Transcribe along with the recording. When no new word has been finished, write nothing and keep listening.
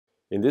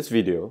In this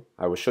video,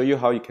 I will show you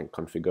how you can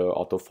configure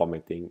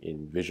auto-formatting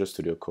in Visual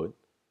Studio Code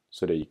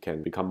so that you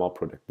can become more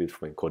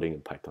productive when coding in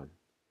Python.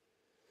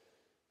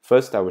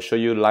 First, I will show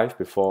you live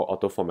before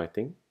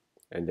auto-formatting,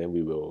 and then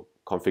we will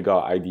configure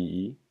our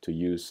IDE to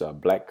use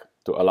black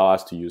to allow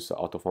us to use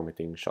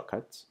auto-formatting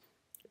shortcuts.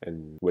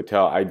 And we'll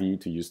tell our IDE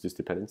to use this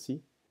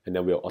dependency, and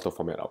then we'll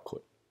auto-format our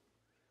code.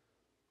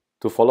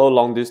 To follow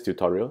along this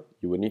tutorial,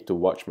 you will need to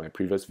watch my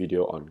previous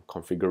video on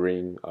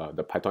configuring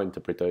the Python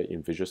interpreter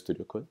in Visual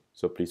Studio Code.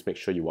 So please make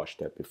sure you watch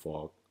that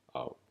before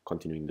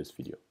continuing this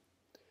video.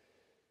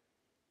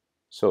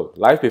 So,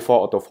 live before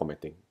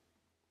auto-formatting.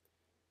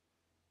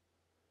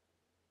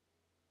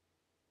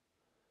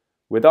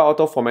 Without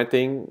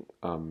auto-formatting,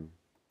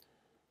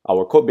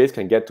 our code base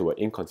can get to an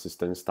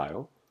inconsistent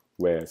style,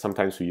 where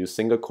sometimes we use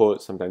single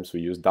quotes, sometimes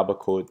we use double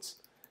quotes,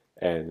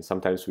 and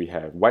sometimes we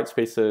have white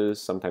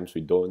spaces, sometimes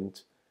we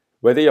don't.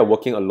 Whether you're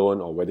working alone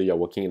or whether you're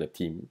working in a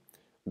team,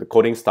 the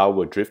coding style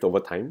will drift over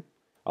time.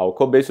 Our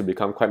code base will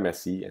become quite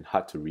messy and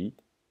hard to read.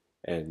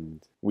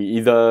 And we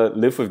either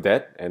live with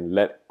that and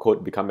let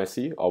code become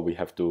messy, or we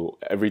have to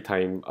every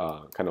time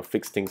kind of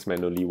fix things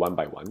manually one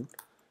by one.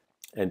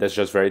 And that's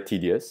just very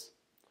tedious.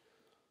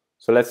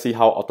 So let's see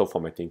how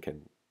auto-formatting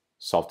can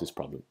solve this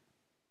problem.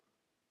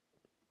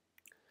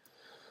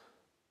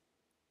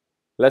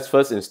 Let's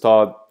first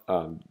install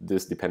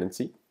this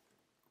dependency.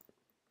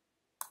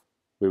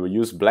 We will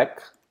use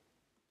black,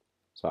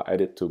 so I'll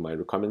add it to my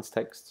requirements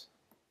text.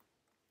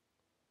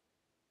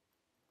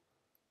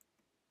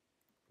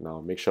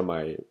 Now make sure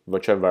my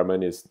virtual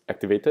environment is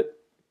activated.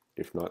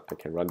 If not, I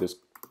can run this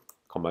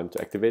command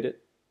to activate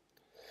it.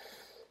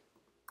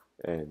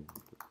 And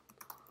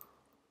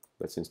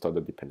let's install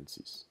the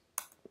dependencies.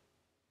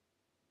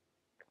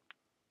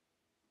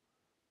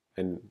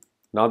 And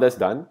now that's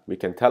done, we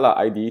can tell our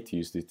IDE to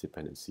use this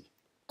dependency.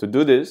 To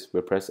do this,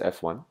 we'll press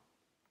F1.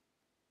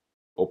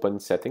 Open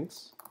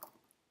settings.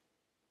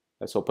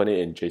 Let's open it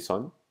in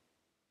JSON.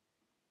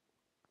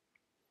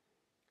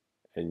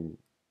 And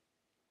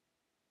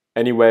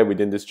anywhere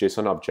within this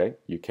JSON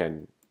object, you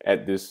can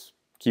add this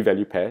key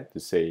value pair to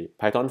say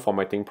Python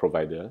formatting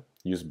provider,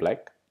 use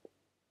black.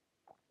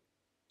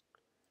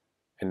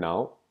 And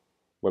now,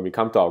 when we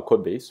come to our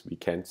code base, we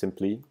can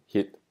simply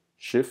hit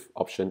Shift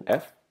Option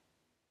F,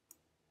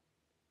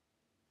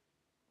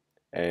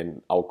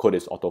 and our code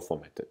is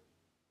auto-formatted.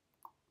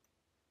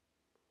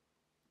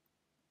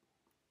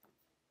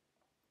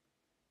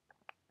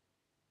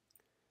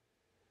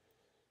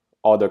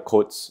 All the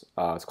codes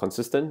are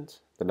consistent.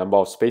 The number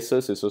of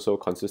spaces is also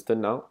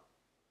consistent now.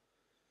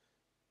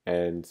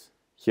 And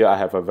here I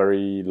have a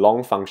very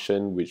long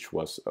function which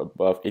was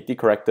above 80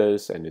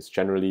 characters and it's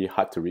generally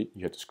hard to read.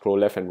 You have to scroll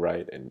left and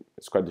right and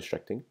it's quite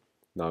distracting.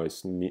 Now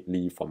it's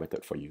neatly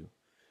formatted for you.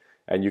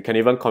 And you can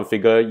even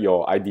configure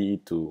your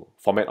IDE to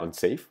format on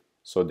save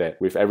so that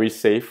with every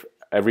save,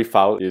 every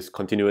file is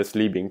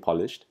continuously being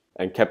polished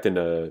and kept in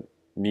a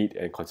neat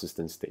and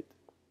consistent state.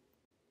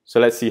 So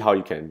let's see how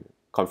you can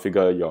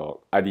configure your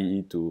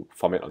IDE to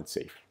format on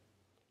save.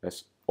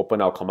 Let's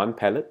open our command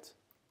palette,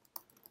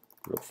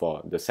 look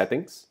for the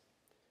settings,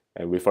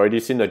 and we've already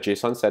seen the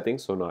JSON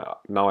settings, so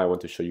now I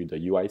want to show you the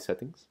UI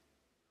settings.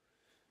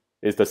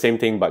 It's the same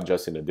thing but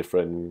just in a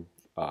different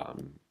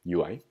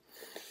UI.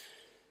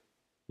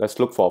 Let's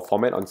look for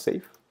format on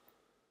save,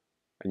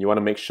 and you want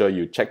to make sure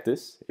you check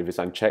this. If it's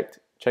unchecked,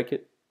 check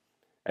it.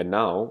 And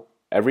now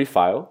every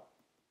file,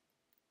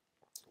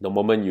 the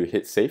moment you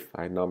hit save,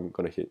 now I'm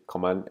going to hit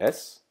Command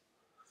S.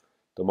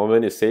 The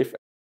moment it's saved,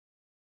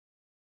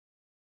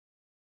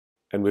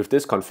 and with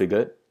this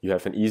configured, you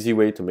have an easy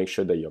way to make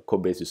sure that your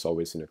code base is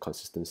always in a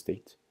consistent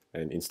state.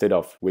 And instead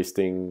of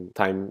wasting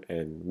time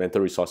and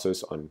mental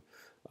resources on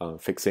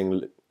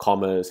fixing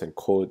commas and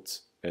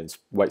quotes and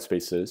white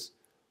spaces,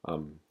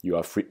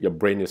 your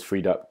brain is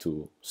freed up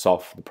to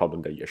solve the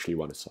problem that you actually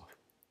want to solve.